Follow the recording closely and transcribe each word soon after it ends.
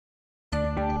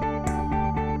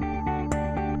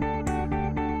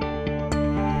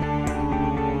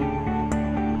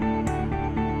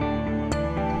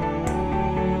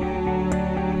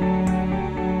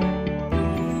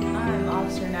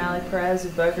Perez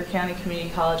of Boca County Community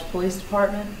College Police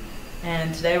Department,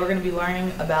 and today we're going to be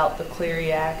learning about the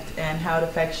Clery Act and how it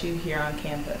affects you here on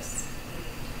campus.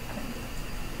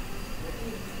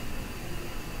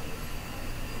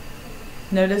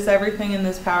 Notice everything in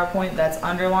this PowerPoint that's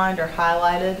underlined or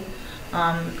highlighted,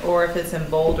 or if it's in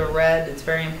bold or red, it's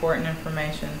very important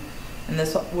information. And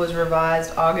this was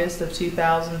revised August of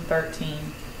 2013.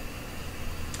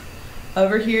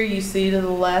 Over here you see to the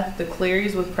left the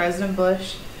Clerys with President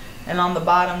Bush, and on the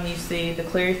bottom you see the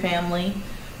Clery family.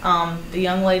 The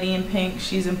young lady in pink,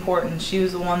 she's important. She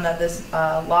was the one that this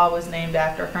law was named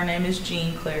after. Her name is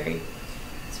Jean Clery.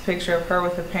 It's a picture of her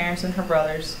with her parents and her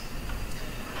brothers.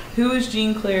 Who is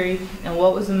Jean Clery, and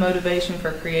what was the motivation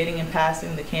for creating and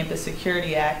passing the Campus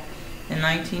Security Act in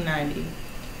 1990?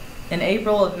 In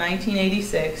April of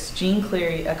 1986, Jean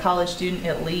Clery, a college student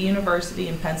at Lee University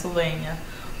in Pennsylvania,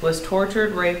 was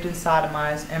tortured, raped, and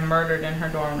sodomized and murdered in her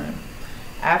dorm room.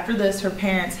 After this, her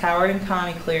parents, Howard and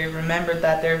Connie Clery, remembered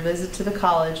that their visit to the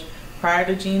college prior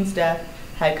to Jean's death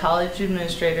had college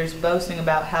administrators boasting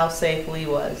about how safe Lee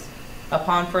was.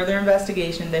 Upon further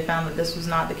investigation, they found that this was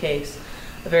not the case.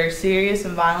 A very serious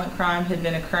and violent crime had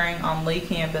been occurring on Lee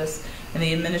campus, and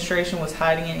the administration was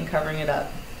hiding it and covering it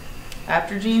up.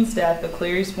 After Jean's death, the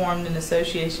Clerys formed an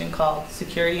association called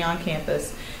Security on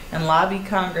Campus and lobbied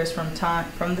Congress from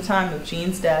the time of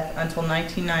Jean's death until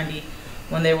 1990,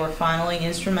 when they were finally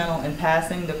instrumental in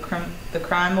passing the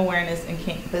Crime Awareness and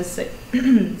Campus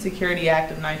Security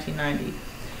Act of 1990.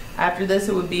 After this,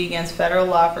 it would be against federal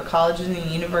law for colleges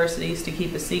and universities to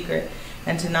keep a secret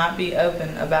and to not be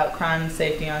open about crime and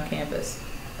safety on campus.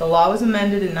 The law was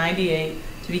amended in '98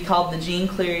 to be called the Jean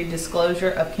Clery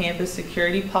Disclosure of Campus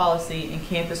Security Policy and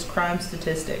Campus Crime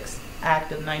Statistics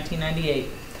Act of 1998,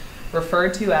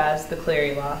 referred to as the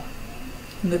Clery Law.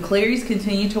 The Clerys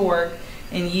continued to work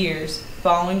in years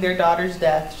following their daughter's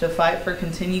death to fight for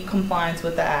continued compliance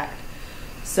with the Act.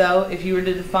 So, if you were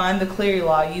to define the Clery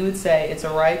Law, you would say it's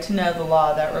a right to know the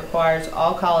law that requires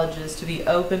all colleges to be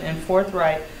open and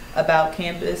forthright about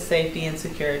campus safety and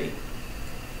security.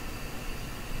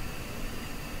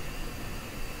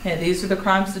 And these are the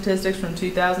crime statistics from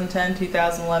 2010,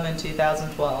 2011,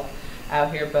 2012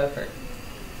 out here at Beaufort.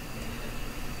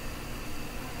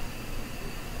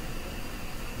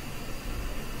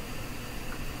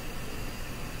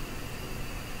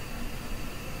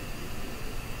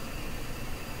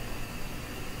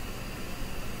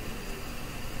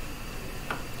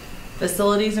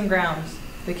 Facilities and grounds.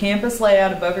 The campus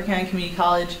layout of Boca County Community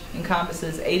College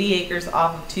encompasses 80 acres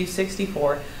off of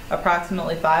 264,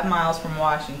 approximately 5 miles from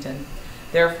Washington.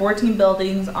 There are 14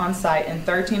 buildings on site, and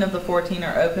 13 of the 14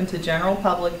 are open to general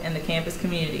public and the campus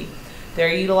community. They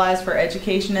are utilized for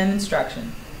education and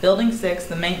instruction. Building 6,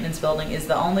 the maintenance building, is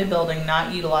the only building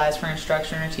not utilized for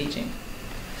instruction or teaching.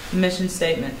 The mission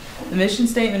statement. The mission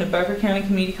statement of Boca County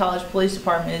Community College Police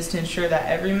Department is to ensure that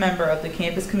every member of the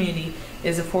campus community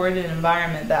is afforded an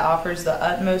environment that offers the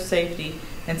utmost safety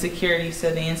and security so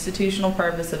the institutional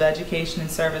purpose of education and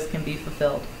service can be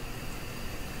fulfilled.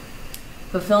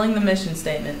 Fulfilling the mission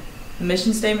statement. The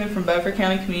mission statement from Beaufort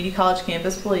County Community College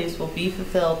Campus Police will be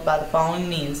fulfilled by the following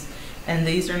means, and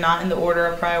these are not in the order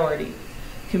of priority: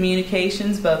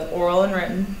 communications, both oral and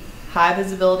written, high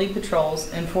visibility patrols,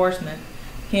 enforcement,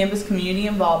 campus community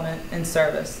involvement, and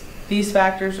service. These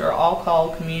factors are all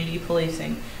called community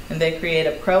policing, and they create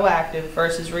a proactive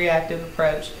versus reactive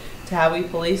approach to how we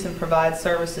police and provide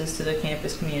services to the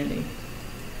campus community.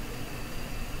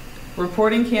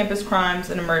 Reporting campus crimes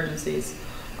and emergencies.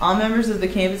 All members of the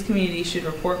campus community should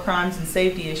report crimes and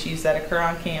safety issues that occur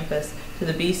on campus to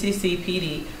the BCCC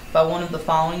PD by one of the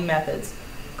following methods: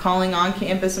 calling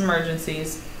on-campus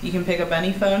emergencies. You can pick up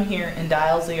any phone here and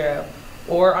dial 0,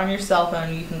 or on your cell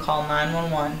phone you can call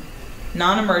 911.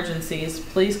 Non-emergencies,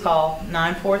 please call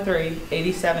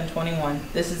 943-8721.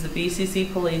 This is the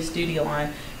BCC Police duty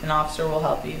line. An officer will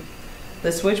help you.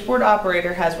 The switchboard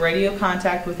operator has radio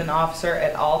contact with an officer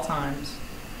at all times.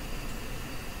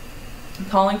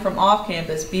 Calling from off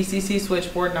campus, BCC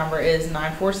switchboard number is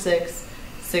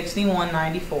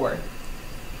 946-6194.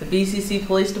 The BCC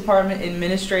Police Department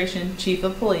Administration Chief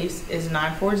of Police is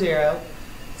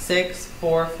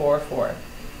 940-6444.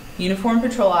 Uniform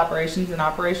Patrol Operations and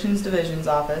Operations Division's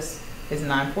office is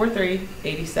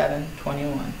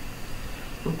 943-8721.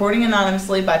 Reporting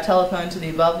anonymously by telephone to the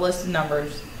above listed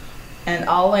numbers, and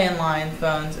all landline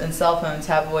phones and cell phones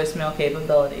have voicemail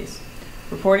capabilities.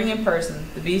 Reporting in person.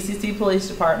 The BCC Police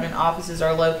Department offices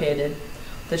are located.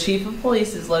 The Chief of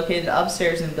Police is located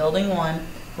upstairs in Building 1,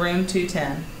 Room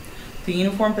 210. The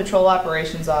Uniform Patrol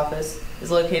Operations Office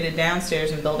is located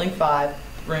downstairs in Building 5,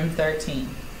 Room 13.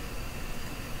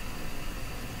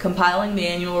 Compiling the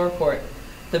annual report.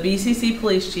 The BCC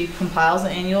Police Chief compiles the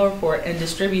annual report and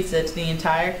distributes it to the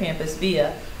entire campus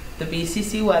via the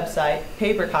BCC website,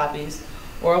 paper copies,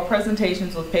 oral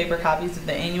presentations with paper copies of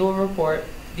the annual report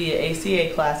via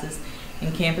ACA classes,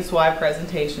 and campus-wide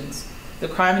presentations. The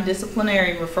crime and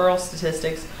disciplinary referral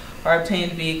statistics are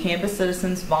obtained via campus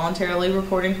citizens voluntarily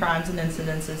reporting crimes and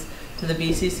incidences to the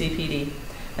BCCPD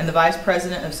and the Vice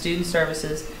President of Student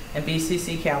Services and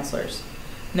BCC counselors.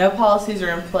 No policies are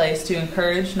in place to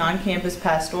encourage non-campus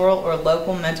pastoral or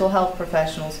local mental health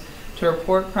professionals to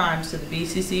report crimes to the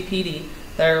BCCPD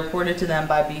that are reported to them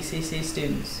by BCC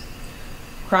students.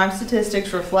 Crime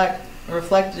statistics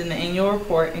reflected in the annual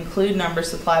report include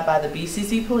numbers supplied by the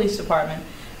BCC Police Department,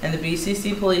 and the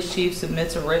BCC Police Chief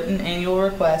submits a written annual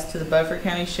request to the Beaufort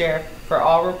County Sheriff for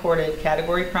all reported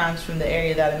category crimes from the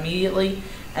area that immediately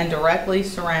and directly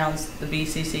surrounds the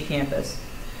BCC campus.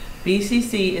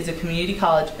 BCC is a community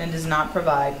college and does not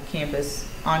provide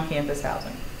on-campus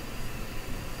housing.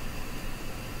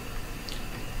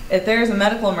 If there is a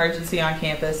medical emergency on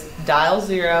campus, dial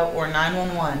 0 or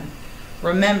 911.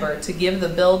 Remember to give the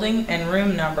building and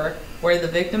room number where the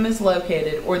victim is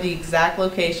located or the exact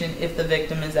location if the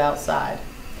victim is outside.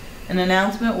 An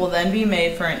announcement will then be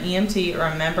made for an EMT or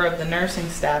a member of the nursing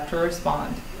staff to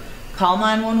respond. Call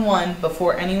 911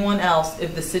 before anyone else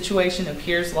if the situation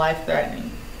appears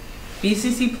life-threatening.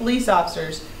 BCC police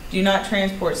officers do not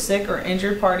transport sick or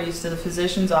injured parties to the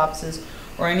physician's offices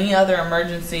or any other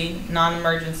emergency,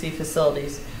 non-emergency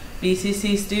facilities.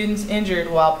 BCC students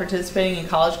injured while participating in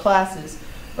college classes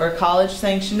or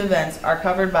college-sanctioned events are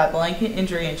covered by blanket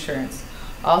injury insurance.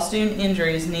 All student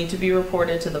injuries need to be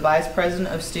reported to the Vice President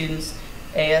of Students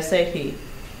ASAP.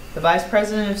 The Vice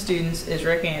President of Students is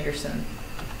Rick Anderson.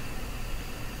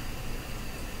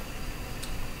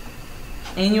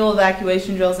 Annual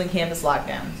evacuation drills and campus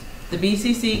lockdowns. The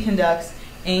BCC conducts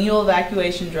annual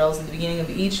evacuation drills at the beginning of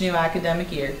each new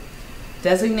academic year.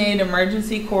 Designated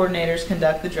emergency coordinators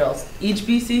conduct the drills. Each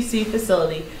BCC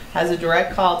facility has a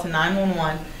direct call to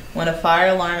 911 when a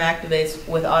fire alarm activates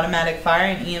with automatic fire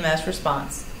and EMS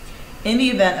response. In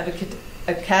the event of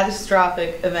a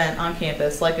catastrophic event on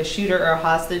campus, like a shooter or a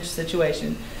hostage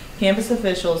situation, campus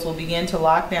officials will begin to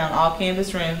lock down all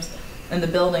campus rooms and the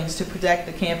buildings to protect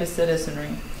the campus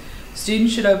citizenry.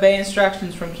 Students should obey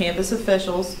instructions from campus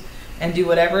officials and do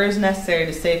whatever is necessary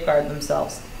to safeguard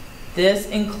themselves. This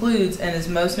includes, and is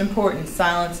most important,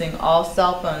 silencing all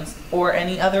cell phones or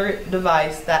any other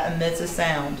device that emits a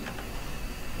sound.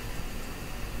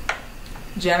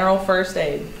 General first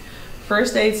aid.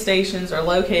 First aid stations are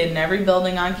located in every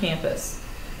building on campus.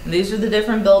 And these are the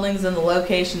different buildings and the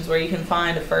locations where you can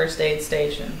find a first aid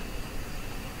station.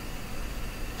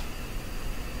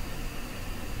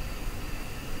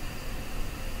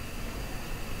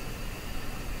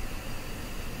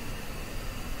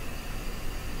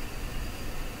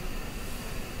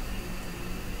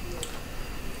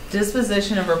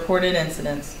 Disposition of reported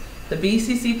incidents. The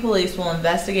BCC police will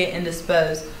investigate and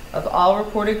dispose of all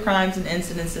reported crimes and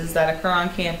incidences that occur on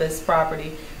campus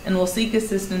property and will seek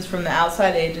assistance from the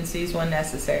outside agencies when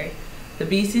necessary. The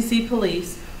BCC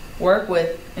police work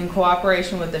with, in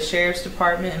cooperation with the Sheriff's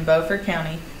Department in Beaufort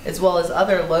County, as well as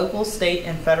other local, state,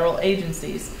 and federal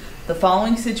agencies. The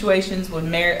following situations would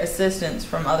merit assistance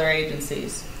from other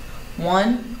agencies.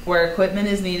 1. Where equipment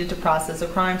is needed to process a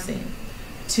crime scene.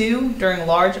 2. During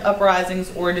large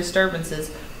uprisings or disturbances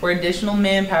where additional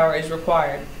manpower is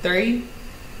required. 3.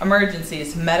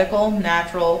 Emergencies, medical,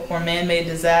 natural, or man-made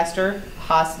disaster,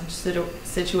 hostage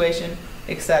situation,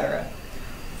 etc.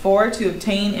 4. To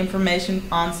obtain information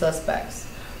on suspects.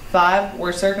 5.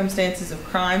 Where circumstances of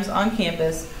crimes on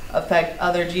campus affect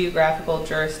other geographical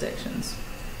jurisdictions.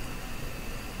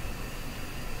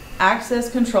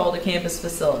 Access control to campus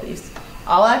facilities.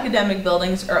 All academic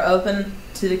buildings are open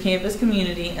to the campus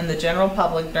community and the general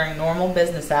public during normal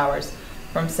business hours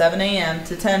from 7 a.m.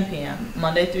 to 10 p.m.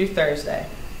 Monday through Thursday,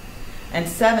 and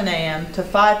 7 a.m. to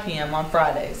 5 p.m. on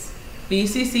Fridays.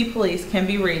 BCC police can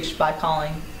be reached by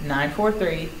calling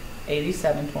 943-8721.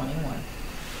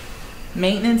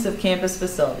 Maintenance of campus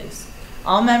facilities.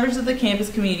 All members of the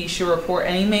campus community should report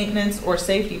any maintenance or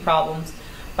safety problems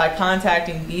by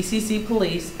contacting BCC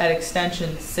police at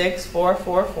extension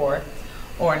 6444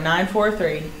 or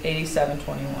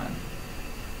 943-8721.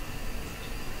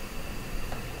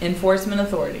 Enforcement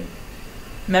authority.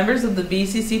 Members of the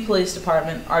BCC Police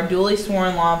Department are duly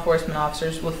sworn law enforcement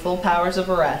officers with full powers of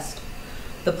arrest.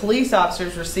 The police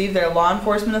officers receive their law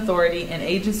enforcement authority and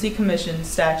agency commission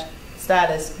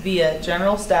status via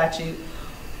General Statute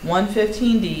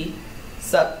 115D,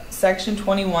 Section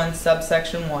 21,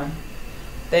 Subsection 1.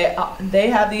 They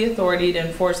have the authority to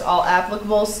enforce all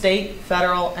applicable state,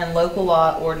 federal, and local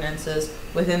law ordinances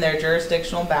within their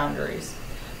jurisdictional boundaries.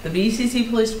 The BCC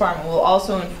Police Department will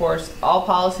also enforce all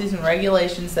policies and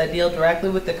regulations that deal directly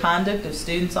with the conduct of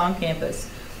students on campus.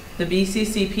 The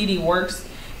BCC PD works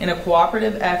in a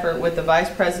cooperative effort with the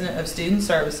Vice President of Student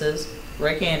Services,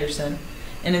 Rick Anderson,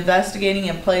 in investigating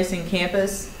and placing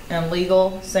campus and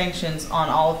legal sanctions on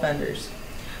all offenders.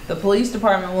 The police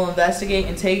department will investigate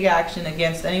and take action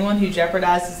against anyone who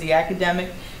jeopardizes the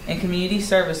academic and community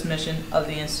service mission of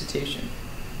the institution.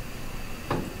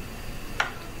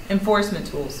 Enforcement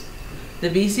tools. The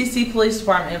BCC Police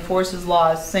Department enforces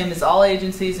laws same as all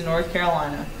agencies in North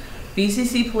Carolina.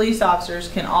 BCC police officers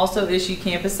can also issue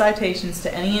campus citations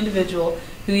to any individual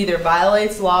who either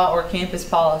violates law or campus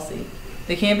policy.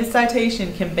 The campus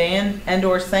citation can ban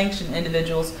and/or sanction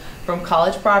individuals from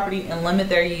college property and limit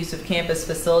their use of campus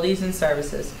facilities and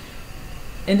services.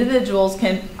 Individuals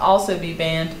can also be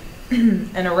banned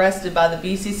and arrested by the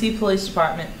BCC Police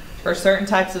Department for certain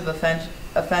types of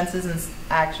offenses and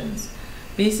actions.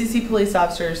 BCC police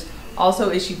officers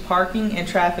also issue parking and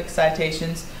traffic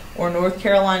citations or North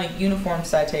Carolina uniform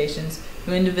citations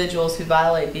to individuals who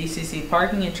violate BCC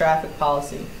parking and traffic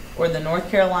policy or the North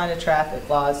Carolina traffic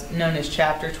laws known as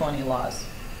Chapter 20 laws.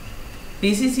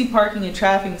 BCC parking and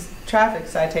traffic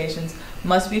citations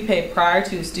must be paid prior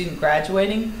to a student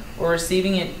graduating or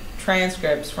receiving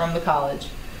transcripts from the college.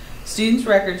 Students'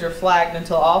 records are flagged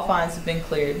until all fines have been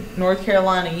cleared. North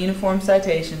Carolina uniform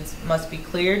citations must be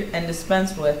cleared and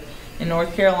dispensed with in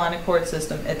North Carolina court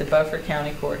system at the Beaufort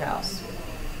County Courthouse.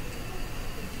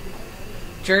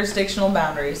 Jurisdictional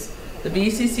boundaries. The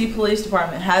BCC Police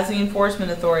Department has the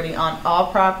enforcement authority on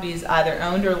all properties either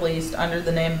owned or leased under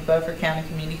the name of Beaufort County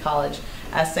Community College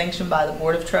as sanctioned by the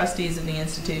Board of Trustees of the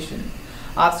institution.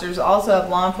 Officers also have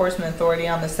law enforcement authority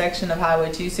on the section of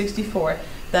Highway 264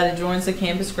 that adjoins the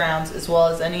campus grounds as well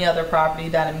as any other property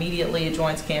that immediately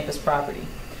adjoins campus property.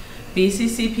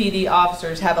 BCC PD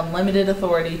officers have unlimited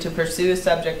authority to pursue a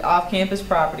subject off campus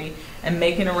property and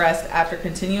make an arrest after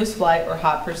continuous flight or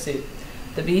hot pursuit.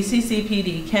 The BCC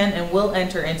PD can and will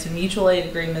enter into mutual aid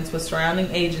agreements with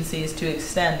surrounding agencies to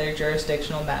extend their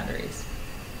jurisdictional boundaries.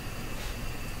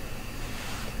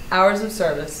 Hours of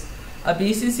service. A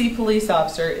BCC police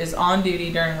officer is on duty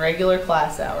during regular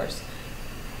class hours,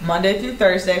 Monday through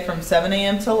Thursday from 7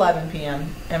 a.m. to 11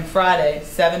 p.m. and Friday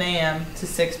 7 a.m. to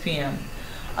 6 p.m.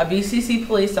 A BCC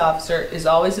police officer is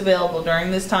always available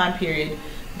during this time period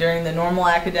during the normal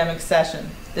academic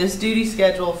session. This duty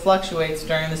schedule fluctuates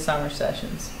during the summer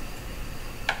sessions.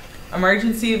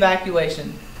 Emergency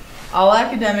evacuation. All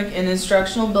academic and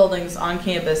instructional buildings on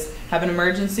campus have an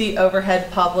emergency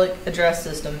overhead public address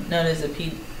system known as a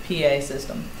PA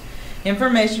system.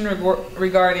 Information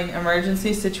regarding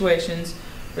emergency situations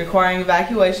requiring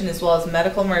evacuation as well as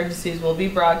medical emergencies will be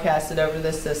broadcasted over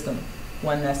this system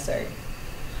when necessary.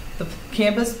 The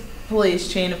campus police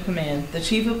chain of command. The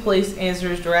Chief of Police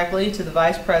answers directly to the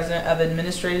Vice President of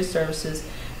Administrative Services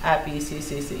at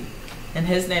BCCC, and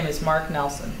his name is Mark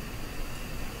Nelson.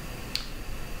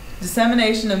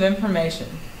 Dissemination of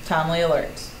information. Timely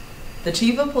alerts. The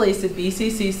Chief of Police at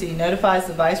BCCC notifies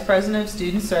the Vice President of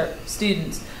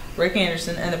Students, Rick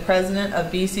Anderson, and the President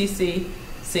of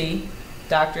BCCC,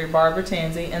 Dr. Barbara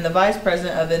Tansey, and the Vice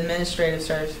President of Administrative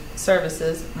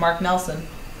Services, Mark Nelson,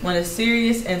 when a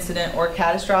serious incident or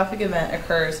catastrophic event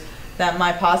occurs that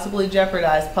might possibly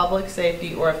jeopardize public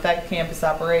safety or affect campus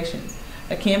operations.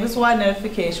 A campus-wide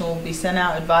notification will be sent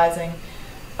out advising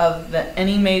of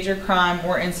any major crime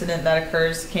or incident that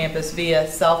occurs campus via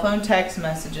cell phone text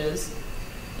messages,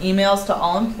 emails to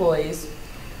all employees.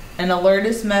 An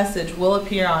alertist message will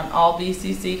appear on all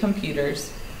BCC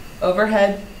computers,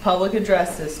 overhead public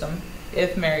address system,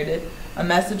 if merited, a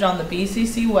message on the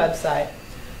BCC website,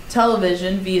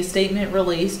 television via statement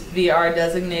released via our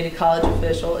designated college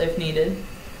official if needed,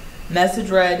 message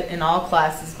read in all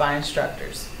classes by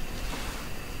instructors.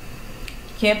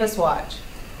 Campus Watch.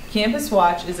 Campus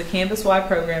Watch is a campus-wide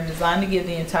program designed to give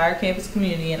the entire campus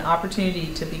community an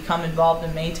opportunity to become involved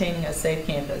in maintaining a safe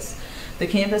campus. The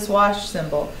Campus Watch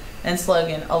symbol and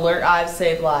slogan, Alert Eyes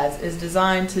Save Lives, is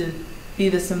designed to be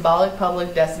the symbolic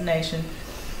public destination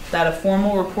that a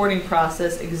formal reporting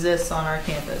process exists on our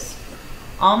campus.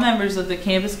 All members of the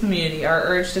campus community are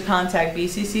urged to contact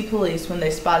BCC Police when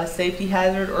they spot a safety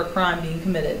hazard or crime being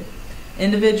committed.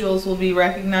 Individuals will be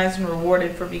recognized and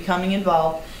rewarded for becoming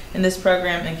involved in this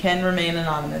program and can remain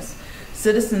anonymous.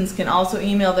 Citizens can also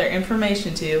email their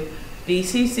information to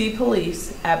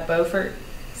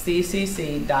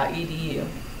bccpolice@beaufortccc.edu.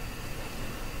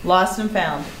 Lost and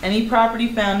found. Any property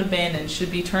found abandoned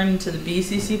should be turned into the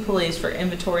BCC Police for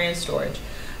inventory and storage.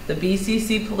 The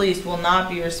BCC police will not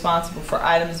be responsible for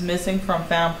items missing from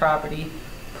found property,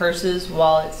 purses,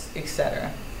 wallets,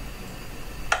 etc.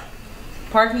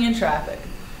 Parking and traffic.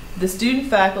 The student,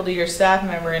 faculty, or staff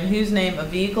member in whose name a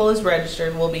vehicle is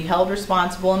registered will be held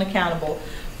responsible and accountable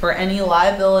for any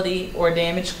liability or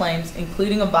damage claims,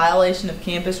 including a violation of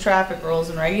campus traffic rules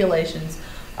and regulations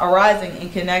arising in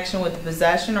connection with the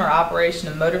possession or operation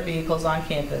of motor vehicles on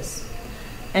campus.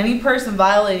 Any person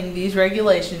violating these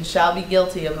regulations shall be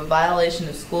guilty of a violation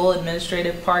of school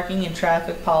administrative parking and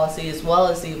traffic policy, as well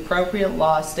as the appropriate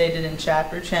law stated in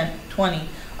Chapter 20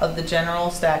 of the General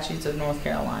Statutes of North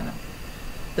Carolina.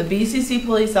 The BCC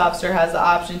police officer has the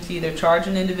option to either charge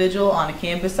an individual on a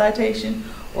campus citation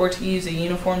or to use a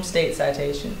uniform state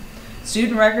citation.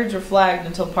 Student records are flagged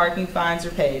until parking fines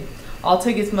are paid. All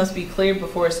tickets must be cleared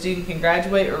before a student can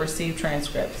graduate or receive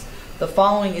transcripts. The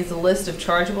following is a list of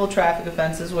chargeable traffic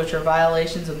offenses which are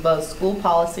violations of both school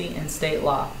policy and state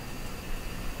law.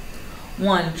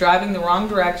 1. Driving the wrong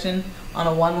direction on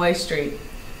a one-way street.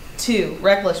 2.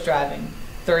 Reckless driving.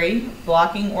 3.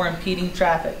 Blocking or impeding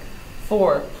traffic.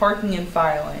 4. Parking in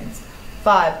fire lanes.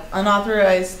 5.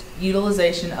 Unauthorized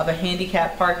utilization of a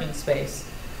handicap parking space.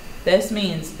 This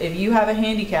means if you have a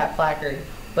handicap placard,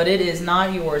 but it is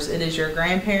not yours, it is your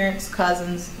grandparents',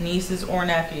 cousins, nieces, or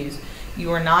nephews, you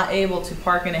are not able to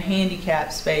park in a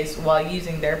handicap space while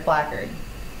using their placard.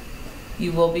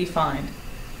 You will be fined.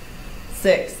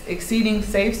 6. Exceeding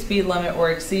safe speed limit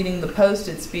or exceeding the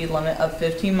posted speed limit of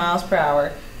 15 miles per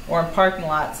hour, or in parking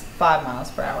lots 5 miles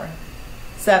per hour.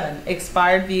 7.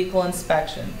 Expired vehicle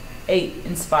inspection. 8.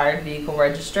 Expired vehicle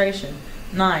registration.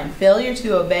 9. Failure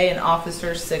to obey an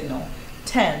officer's signal.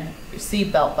 10.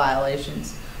 Seatbelt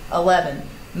violations. 11.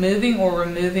 Moving or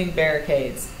removing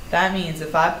barricades. That means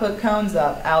if I put cones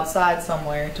up outside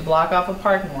somewhere to block off a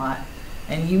parking lot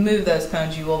and you move those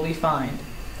cones, you will be fined.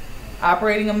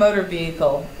 Operating a motor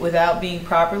vehicle without being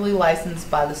properly licensed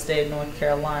by the state of North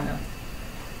Carolina.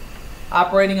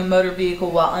 Operating a motor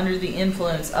vehicle while under the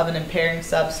influence of an impairing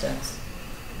substance.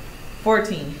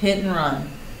 14. Hit and run.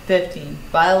 15.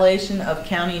 Violation of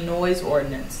county noise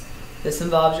ordinance. This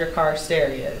involves your car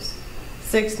stereos.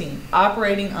 16.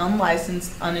 Operating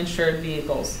unlicensed, uninsured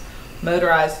vehicles,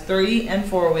 motorized 3- and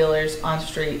 4-wheelers on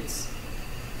streets.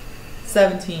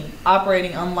 17.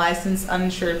 Operating unlicensed,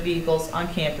 uninsured vehicles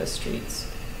on campus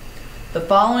streets. The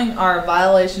following are a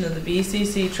violation of the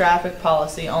BCC traffic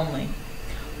policy only.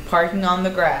 Parking on the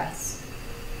grass.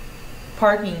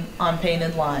 Parking on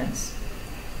painted lines.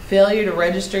 Failure to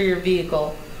register your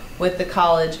vehicle with the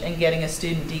college and getting a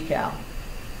student decal.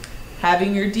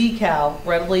 Having your decal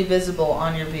readily visible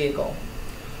on your vehicle.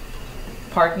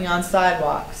 Parking on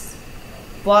sidewalks.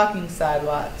 Blocking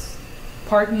sidewalks.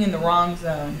 Parking in the wrong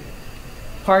zone.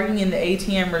 Parking in the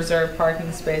ATM reserved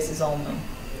parking spaces only.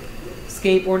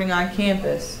 Skateboarding on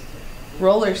campus.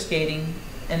 Roller skating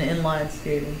and inline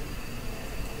skating.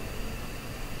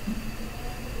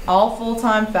 All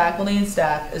full-time faculty and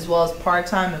staff, as well as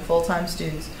part-time and full-time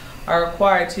students, are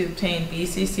required to obtain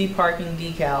BCC parking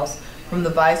decals from the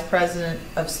Vice President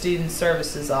of Student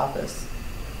Services Office.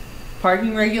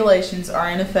 Parking regulations are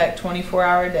in effect 24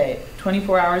 hours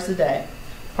a day.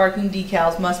 Parking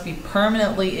decals must be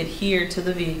permanently adhered to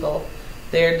the vehicle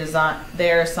they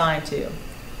are assigned to.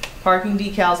 Parking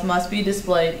decals must be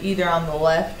displayed either on the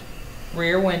left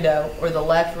rear window or the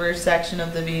left rear section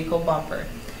of the vehicle bumper.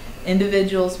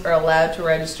 Individuals are allowed to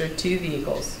register 2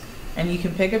 vehicles, and you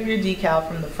can pick up your decal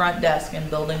from the front desk in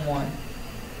Building 1.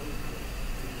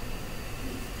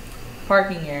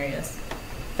 Parking areas.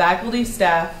 Faculty,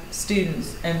 staff,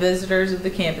 students, and visitors of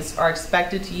the campus are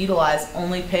expected to utilize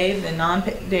only paved and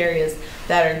non-paved areas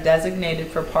that are designated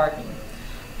for parking.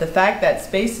 The fact that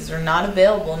spaces are not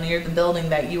available near the building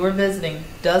that you are visiting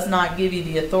does not give you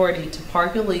the authority to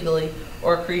park illegally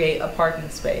or create a parking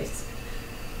space.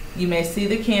 You may see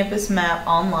the campus map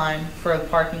online for a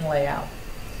parking layout.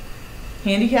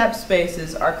 Handicap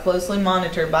spaces are closely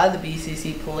monitored by the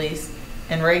BCC police,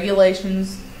 and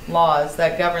regulations, laws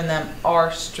that govern them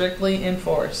are strictly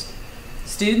enforced.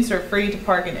 Students are free to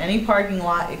park in any parking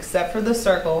lot except for the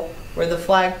circle where the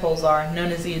flagpoles are,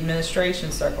 known as the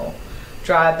administration circle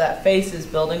drive that faces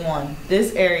Building 1.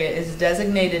 This area is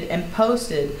designated and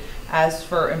posted as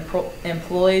for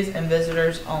employees and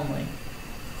visitors only.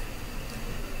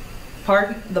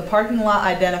 The parking lot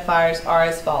identifiers are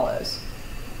as follows: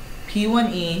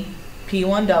 P1E,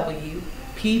 P1W,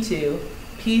 P2,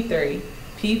 P3,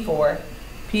 P4,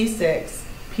 P6,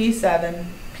 P7,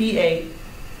 P8,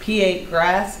 P8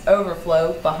 grass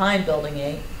overflow behind Building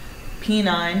 8,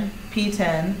 P9,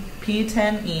 P10,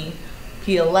 P10E,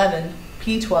 P11,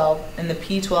 P12, and the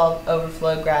P12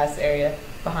 overflow grass area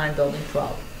behind Building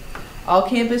 12. All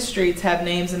campus streets have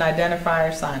names and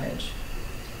identifier signage.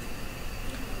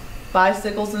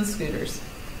 Bicycles and scooters.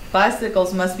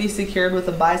 Bicycles must be secured with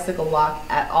a bicycle lock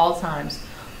at all times.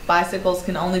 Bicycles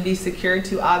can only be secured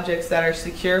to objects that are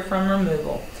secure from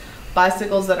removal.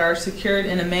 Bicycles that are secured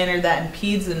in a manner that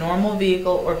impedes the normal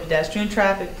vehicle or pedestrian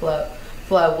traffic flow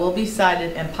will be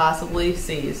cited and possibly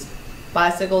seized.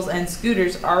 Bicycles and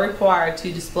scooters are required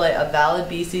to display a valid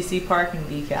BCC parking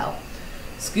decal.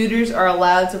 Scooters are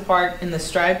allowed to park in the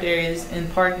striped areas in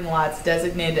parking lots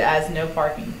designated as no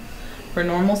parking for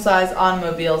normal-sized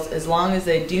automobiles as long as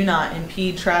they do not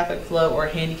impede traffic flow or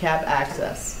handicap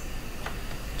access.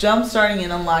 Jump starting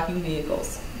and unlocking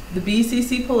vehicles. The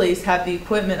BCC police have the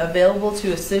equipment available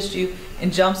to assist you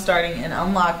in jump starting and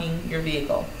unlocking your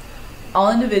vehicle.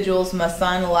 All individuals must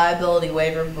sign a liability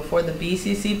waiver before the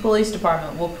BCC Police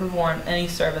Department will perform any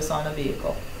service on a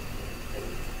vehicle.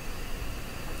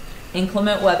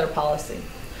 Inclement weather policy.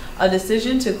 A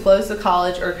decision to close the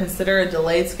college or consider a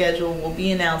delayed schedule will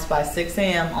be announced by 6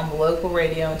 a.m. on the local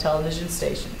radio and television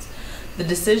stations. The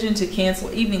decision to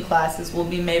cancel evening classes will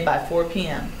be made by 4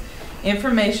 p.m.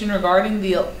 Information regarding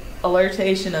the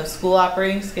alertation of school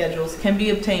operating schedules can be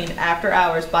obtained after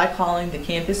hours by calling the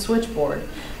campus switchboard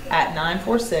at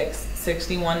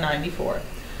 946-6194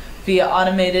 via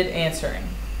automated answering.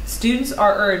 Students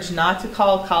are urged not to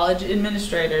call college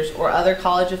administrators or other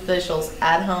college officials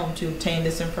at home to obtain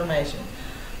this information.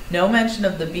 No mention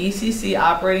of the BCC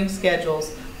operating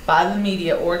schedules by the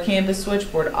media or campus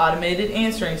switchboard automated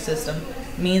answering system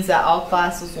means that all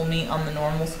classes will meet on the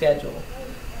normal schedule.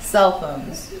 Cell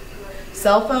phones.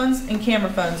 Cell phones and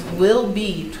camera phones will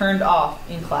be turned off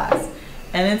in class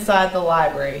and inside the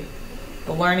library,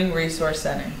 the Learning Resource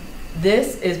Center.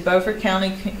 This is Beaufort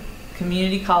County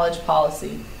Community College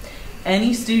policy.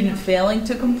 Any student failing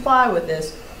to comply with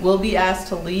this will be asked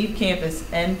to leave campus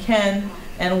and can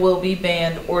and will be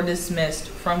banned or dismissed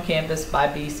from campus by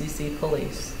BCC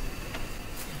police.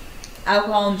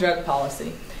 Alcohol and drug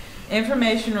policy.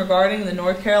 Information regarding the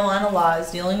North Carolina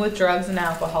laws dealing with drugs and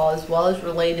alcohol as well as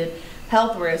related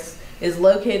health risks is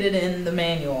located in the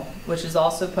manual, which is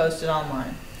also posted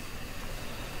online.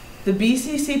 The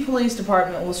BCC Police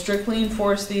Department will strictly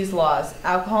enforce these laws.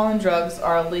 Alcohol and drugs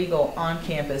are illegal on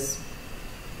campus.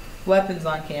 Weapons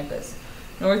on campus.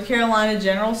 North Carolina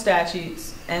General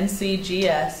Statutes,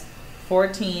 NCGS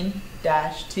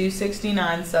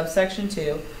 14-269, subsection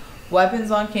 2,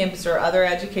 weapons on campus or other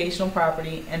educational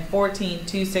property, and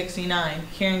 14-269,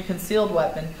 carrying concealed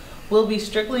weapon, will be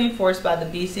strictly enforced by the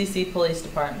BCC Police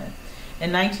Department.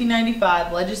 In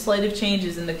 1995, legislative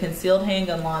changes in the concealed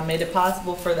handgun law made it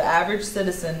possible for the average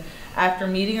citizen, after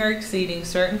meeting or exceeding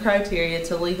certain criteria,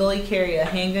 to legally carry a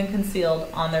handgun concealed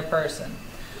on their person.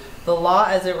 The law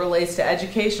as it relates to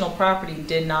educational property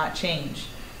did not change.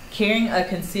 Carrying a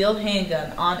concealed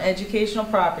handgun on educational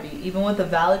property, even with a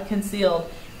valid concealed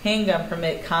handgun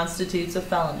permit, constitutes a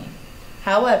felony.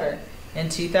 However, in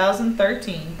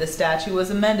 2013, the statute was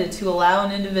amended to allow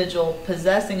an individual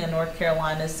possessing a North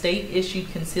Carolina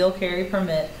state-issued concealed carry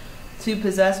permit to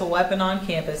possess a weapon on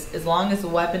campus as long as the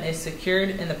weapon is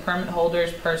secured in the permit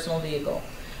holder's personal vehicle.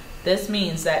 This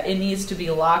means that it needs to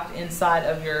be locked inside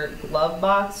of your glove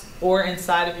box or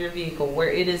inside of your vehicle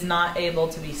where it is not able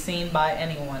to be seen by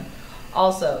anyone.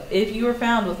 Also, if you are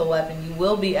found with a weapon, you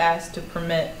will be asked to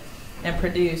permit and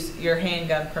produce your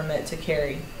handgun permit to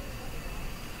carry.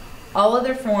 All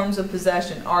other forms of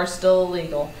possession are still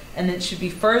illegal, and it should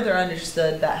be further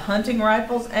understood that hunting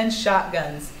rifles and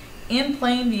shotguns in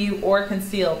plain view or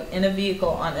concealed in a vehicle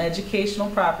on educational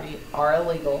property are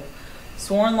illegal.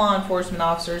 Sworn law enforcement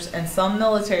officers and some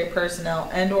military personnel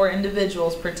and/or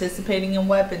individuals participating in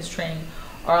weapons training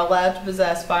are allowed to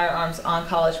possess firearms on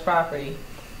college property.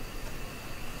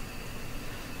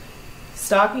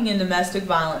 Stalking and domestic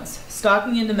violence.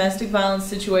 Stalking and domestic violence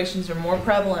situations are more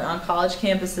prevalent on college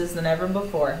campuses than ever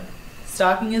before.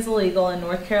 Stalking is illegal in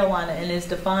North Carolina and is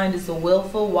defined as the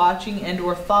willful watching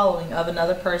and/or following of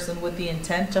another person with the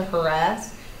intent to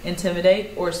harass,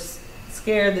 intimidate, or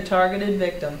scare the targeted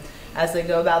victim as they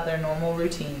go about their normal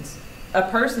routines. A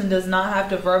person does not have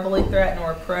to verbally threaten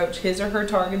or approach his or her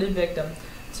targeted victim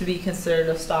to be considered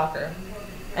a stalker.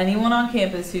 Anyone on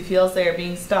campus who feels they are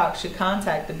being stalked should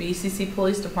contact the BCC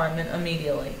Police Department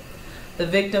immediately. The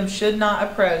victim should not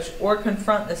approach or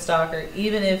confront the stalker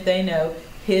even if they know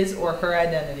his or her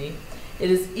identity.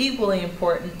 It is equally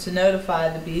important to notify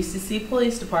the BCC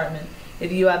Police Department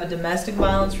if you have a domestic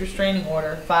violence restraining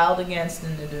order filed against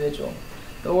an individual.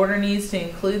 The order needs to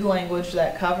include language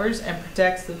that covers and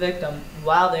protects the victim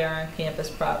while they are on campus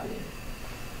property.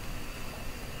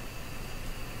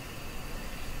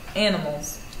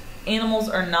 Animals. Animals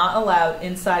are not allowed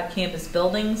inside campus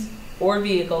buildings or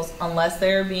vehicles unless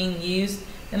they are being used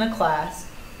in a class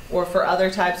or for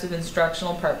other types of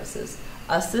instructional purposes.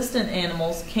 Assistant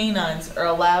animals, canines, are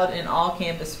allowed in all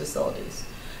campus facilities.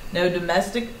 No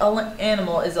domestic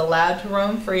animal is allowed to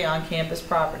roam free on campus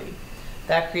property.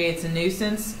 That creates a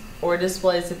nuisance or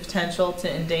displays the potential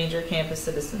to endanger campus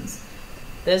citizens.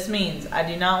 This means I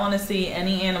do not want to see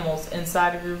any animals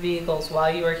inside of your vehicles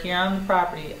while you are here on the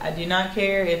property. I do not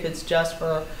care if it's just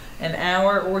for an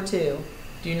hour or two.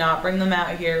 Do not bring them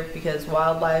out here because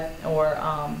wildlife or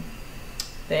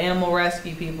the animal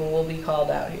rescue people will be called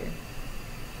out here.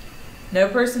 No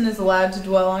person is allowed to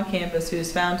dwell on campus who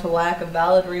is found to lack a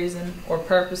valid reason or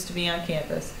purpose to be on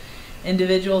campus.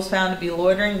 Individuals found to be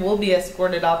loitering will be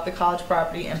escorted off the college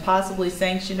property and possibly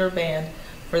sanctioned or banned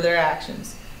for their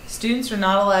actions. Students are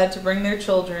not allowed to bring their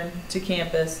children to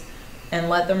campus and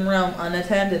let them roam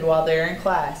unattended while they are in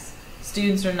class.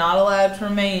 Students are not allowed to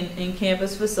remain in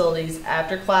campus facilities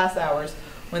after class hours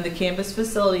when the campus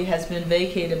facility has been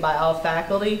vacated by all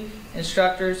faculty,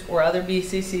 instructors, or other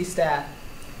BCC staff.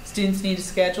 Students need to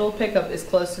schedule a pickup as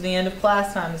close to the end of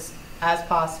class time as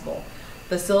possible.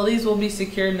 Facilities will be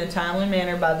secured in a timely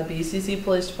manner by the BCC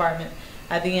Police Department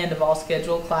at the end of all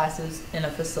scheduled classes in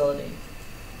a facility.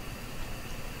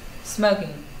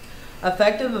 Smoking.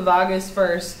 Effective of August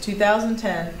 1st,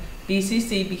 2010,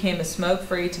 BCC became a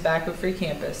smoke-free, tobacco-free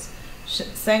campus.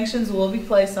 Sanctions will be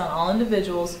placed on all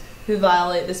individuals who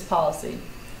violate this policy.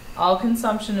 All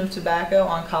consumption of tobacco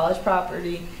on college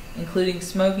property, including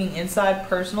smoking inside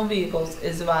personal vehicles,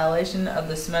 is a violation of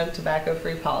the Smoke Tobacco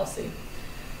Free policy.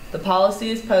 The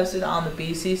policy is posted on the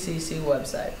BCCC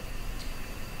website.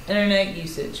 Internet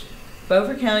usage.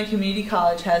 Beaufort County Community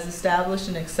College has established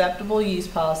an acceptable use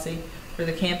policy for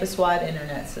the campus-wide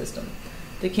internet system.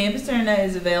 The campus internet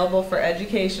is available for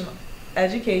education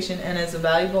and as a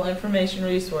valuable information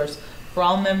resource for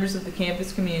all members of the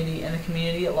campus community and the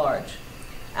community at large.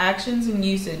 Actions and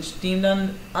usage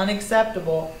deemed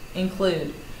unacceptable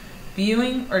include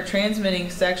viewing or transmitting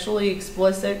sexually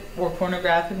explicit or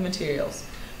pornographic materials,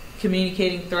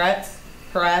 communicating threats,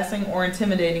 harassing or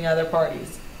intimidating other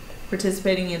parties,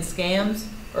 participating in scams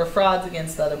or frauds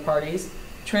against other parties,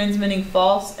 transmitting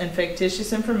false and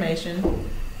fictitious information,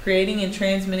 creating and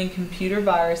transmitting computer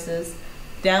viruses,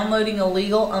 downloading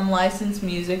illegal unlicensed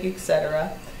music,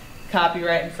 etc.,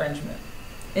 copyright infringement.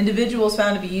 Individuals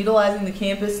found to be utilizing the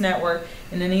campus network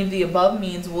in any of the above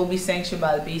means will be sanctioned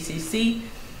by the BCC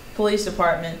Police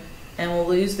Department and will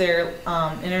lose their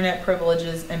internet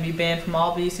privileges and be banned from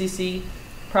all BCC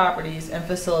properties and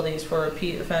facilities. For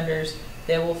repeat offenders,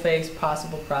 they will face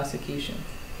possible prosecution.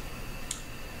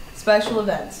 Special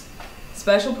events.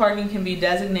 Special parking can be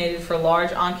designated for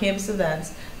large on-campus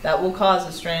events that will cause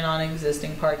a strain on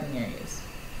existing parking areas.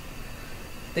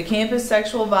 The Campus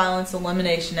Sexual Violence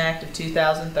Elimination Act of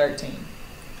 2013.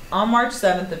 On March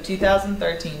 7th of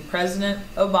 2013, President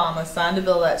Obama signed a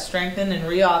bill that strengthened and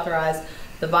reauthorized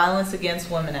the Violence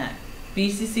Against Women Act.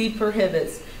 BCC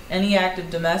prohibits any act of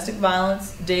domestic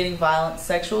violence, dating violence,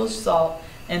 sexual assault,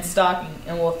 and stalking,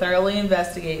 and will thoroughly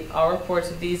investigate all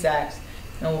reports of these acts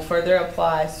and will further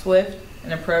apply swift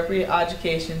and appropriate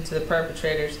education to the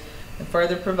perpetrators and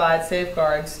further provide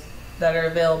safeguards that are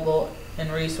available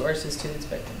and resources to its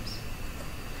victims.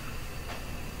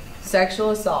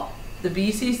 Sexual assault. The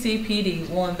BCC PD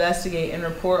will investigate and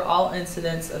report all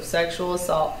incidents of sexual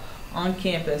assault on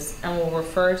campus and will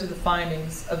refer to the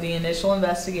findings of the initial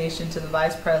investigation to the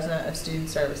Vice President of Student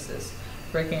Services,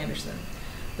 Rick Anderson.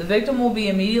 The victim will be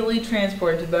immediately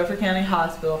transported to Beaufort County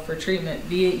Hospital for treatment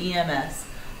via EMS.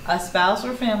 A spouse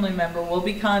or family member will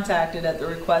be contacted at the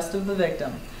request of the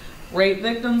victim. Rape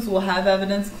victims will have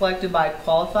evidence collected by a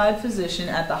qualified physician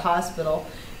at the hospital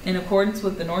in accordance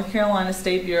with the North Carolina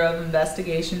State Bureau of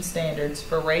Investigation standards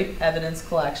for rape evidence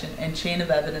collection and chain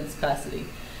of evidence custody.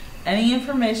 Any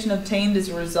information obtained as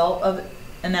a result of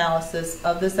analysis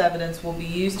of this evidence will be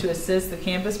used to assist the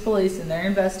campus police in their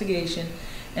investigation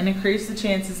and increase the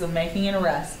chances of making an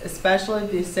arrest, especially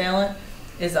if the assailant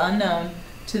is unknown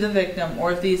to the victim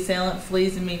or if the assailant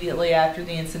flees immediately after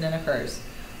the incident occurs.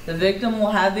 The victim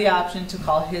will have the option to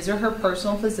call his or her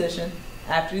personal physician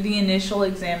after the initial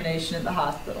examination at the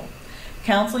hospital.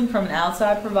 Counseling from an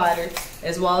outside provider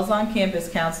as well as on-campus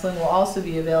counseling will also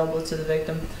be available to the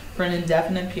victim for an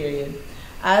indefinite period.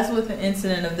 As with an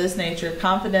incident of this nature,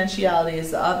 confidentiality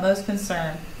is the utmost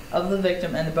concern of the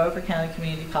victim and the Beaufort County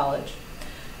Community College.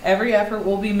 Every effort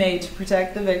will be made to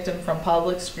protect the victim from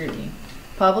public scrutiny.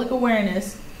 Public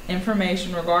awareness,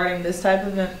 information regarding this type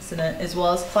of incident, as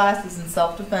well as classes in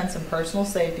self-defense and personal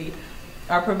safety,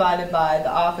 are provided by the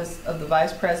Office of the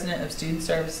Vice President of Student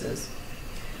Services.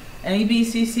 Any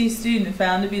BCC student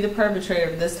found to be the perpetrator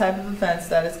of this type of offense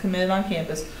that is committed on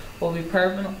campus will be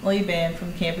permanently banned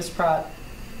from campus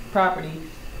property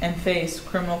and face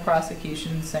criminal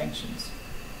prosecution and sanctions.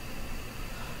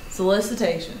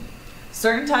 Solicitation.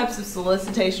 Certain types of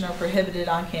solicitation are prohibited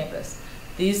on campus.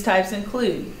 These types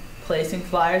include placing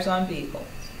flyers on vehicles,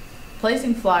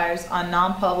 placing flyers on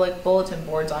non-public bulletin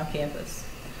boards on campus,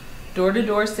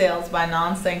 door-to-door sales by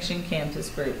non-sanctioned campus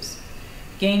groups,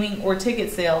 gaming or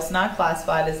ticket sales not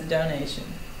classified as a donation,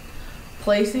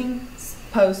 posting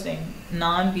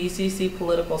non-BCC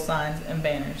political signs and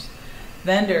banners,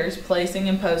 vendors placing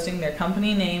and posting their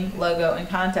company name, logo, and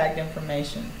contact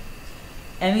information.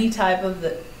 Any type of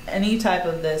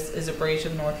this is a breach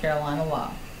of North Carolina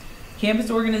law.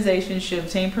 Campus organizations should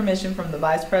obtain permission from the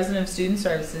Vice President of Student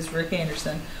Services, Rick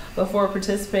Anderson, before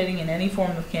participating in any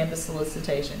form of campus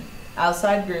solicitation.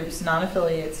 Outside groups,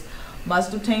 non-affiliates,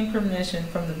 must obtain permission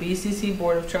from the BCC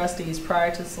Board of Trustees prior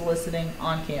to soliciting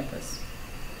on campus.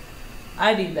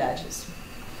 ID badges.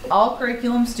 All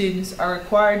curriculum students are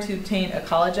required to obtain a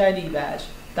college ID badge.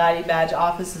 The ID badge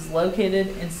office is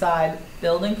located inside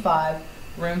Building 5,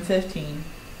 Room 15,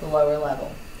 the lower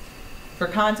level. For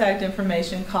contact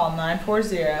information, call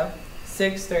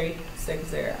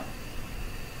 940-6360.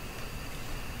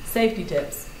 Safety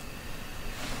tips.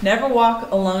 Never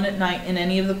walk alone at night in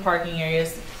any of the parking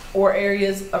areas or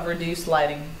areas of reduced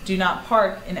lighting. Do not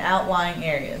park in outlying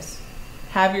areas.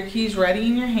 Have your keys ready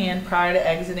in your hand prior to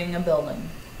exiting a building.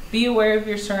 Be aware of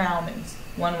your surroundings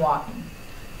when walking,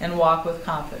 and walk with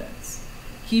confidence.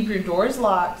 Keep your doors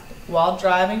locked while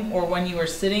driving or when you are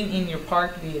sitting in your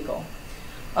parked vehicle.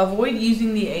 Avoid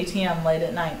using the ATM late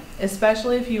at night,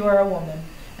 especially if you are a woman,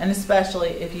 and especially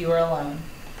if you are alone.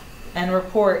 And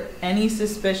report any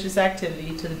suspicious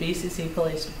activity to the BCC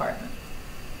Police Department.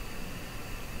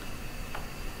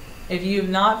 If you have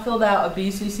not filled out a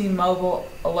BCC mobile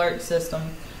alert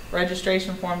system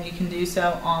registration form, you can do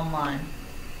so online.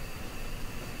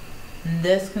 And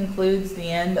this concludes the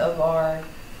end of our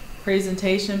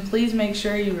presentation. Please make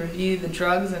sure you review the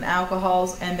drugs and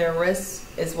alcohols and their risks,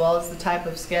 as well as the type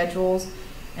of schedules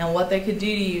and what they could do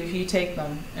to you if you take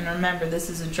them. And remember, this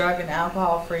is a drug and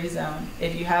alcohol free zone.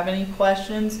 If you have any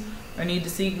questions or need to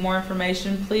seek more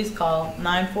information, please call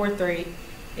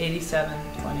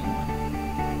 943-8721.